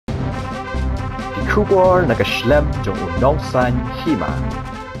Kubor na Khlem jong Nongsan Hima.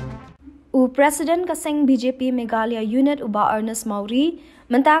 President kaseng BJP Meghalaya Unit uba Ernest Mauri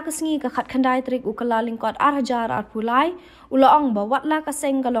menta kasngi ka khandai trik ukalalingkot arhajar arpulai ulaong ba watla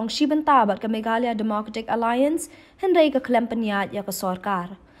kaseng kalong shibenta bat ka Meghalaya Democratic Alliance Hynrei ka Khlem Pynïaid ya ka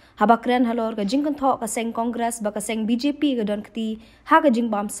Sorkar. Habakren halor ka jingkontho kaseng Congress ba kaseng BJP ka don kti ha ka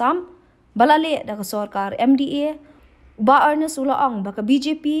jingbam sam balale da ka Sorkar MDA uba Ernest ulaong ba ka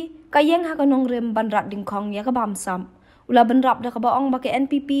BJP kayeng ha ka nongrim banrat dingkong ya ka bamsam. Ula benrap da ka baong baka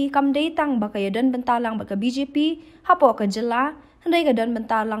NPP kam datang baka yadan bentalang baka BJP hapo ka jela Hynrei ka dan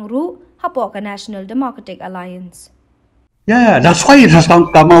bentalang ru hapo ka National Democratic Alliance. Yeah, that's why it has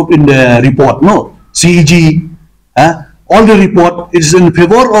come out in the report. No, CEG, all the report is in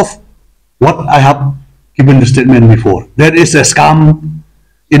favor of what I have given the statement before. There is a scam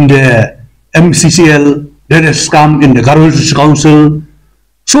in the MCCL. There is a scam in the Governors Council.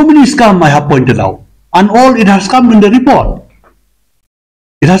 So many scams I have pointed out. And all it has come in the report.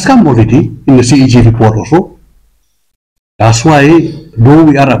 It has come already in the CEG report also. That's why, though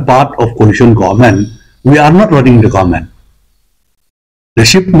we are a part of coalition government, we are not running the government. The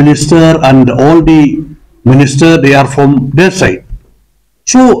chief minister and all the ministers, they are from their side.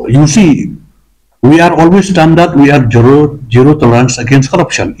 So, you see, we are always standard, we are zero tolerance against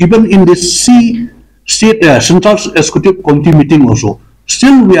corruption. Even in the Central Executive Committee meeting also,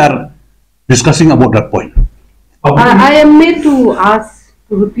 still we are discussing about that point. I am made to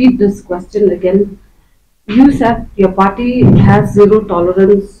repeat this question again. You said your party has zero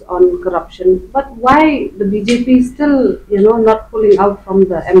tolerance on corruption, but why the BJP is still, not pulling out from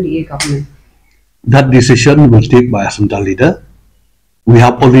the MDA government? That decision will take by a central leader. We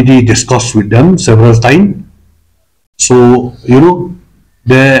have already discussed with them several times. So,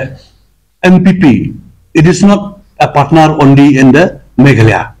 the MPP, it is not a partner only in the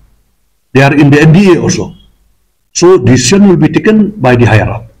Meghalaya. They are in the NDA also. So decision will be taken by the higher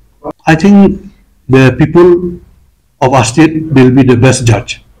up. I think the people of our state will be the best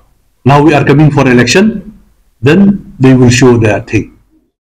judge. Now we are coming for election, then they will show their thing.